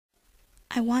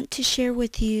I want to share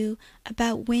with you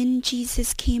about when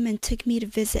Jesus came and took me to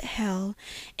visit hell.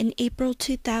 In April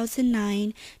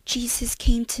 2009, Jesus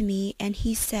came to me and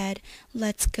he said,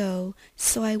 "Let's go."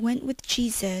 So I went with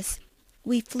Jesus.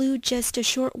 We flew just a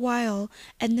short while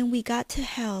and then we got to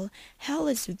hell. Hell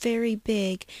is very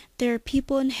big. There are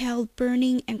people in hell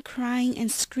burning and crying and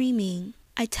screaming.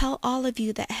 I tell all of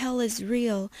you that hell is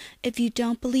real. If you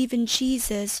don't believe in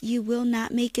Jesus, you will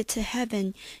not make it to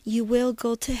heaven. You will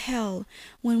go to hell.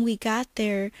 When we got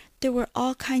there were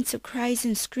all kinds of cries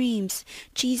and screams.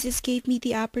 Jesus gave me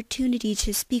the opportunity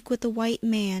to speak with a white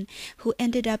man who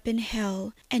ended up in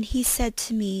hell. And he said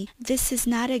to me, "This is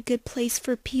not a good place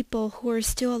for people who are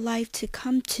still alive to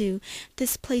come to.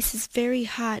 This place is very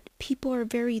hot. People are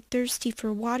very thirsty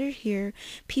for water here.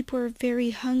 People are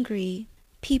very hungry.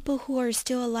 People who are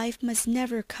still alive must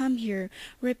never come here.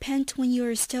 Repent when you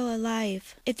are still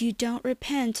alive. If you don't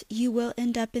repent, you will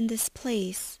end up in this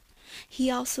place." He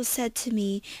also said to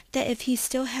me that if he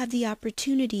still had the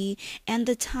opportunity and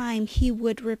the time, he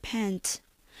would repent.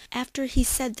 After he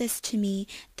said this to me,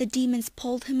 the demons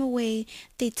pulled him away.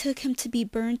 They took him to be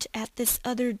burnt at this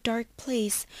other dark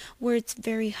place where it's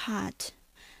very hot.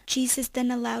 Jesus then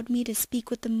allowed me to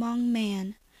speak with the Hmong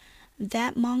man.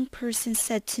 That Hmong person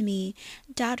said to me,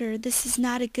 "Daughter, this is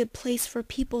not a good place for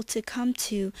people to come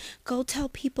to. Go tell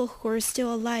people who are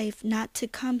still alive not to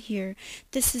come here.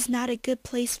 This is not a good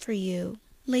place for you."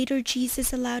 Later,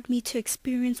 Jesus allowed me to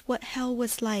experience what hell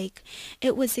was like.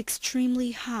 It was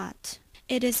extremely hot.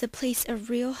 It is a place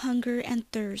of real hunger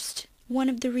and thirst. One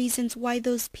of the reasons why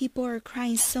those people are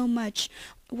crying so much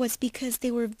was because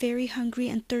they were very hungry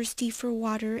and thirsty for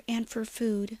water and for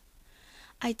food.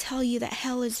 I tell you that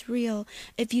hell is real.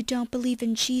 If you don't believe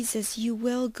in Jesus, you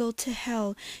will go to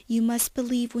hell. You must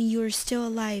believe when you are still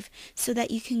alive so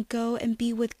that you can go and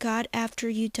be with God after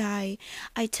you die.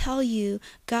 I tell you,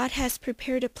 God has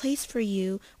prepared a place for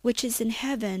you, which is in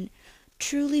heaven.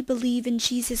 Truly believe in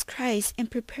Jesus Christ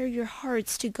and prepare your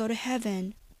hearts to go to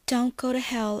heaven. Don't go to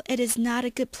hell. It is not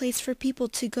a good place for people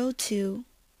to go to.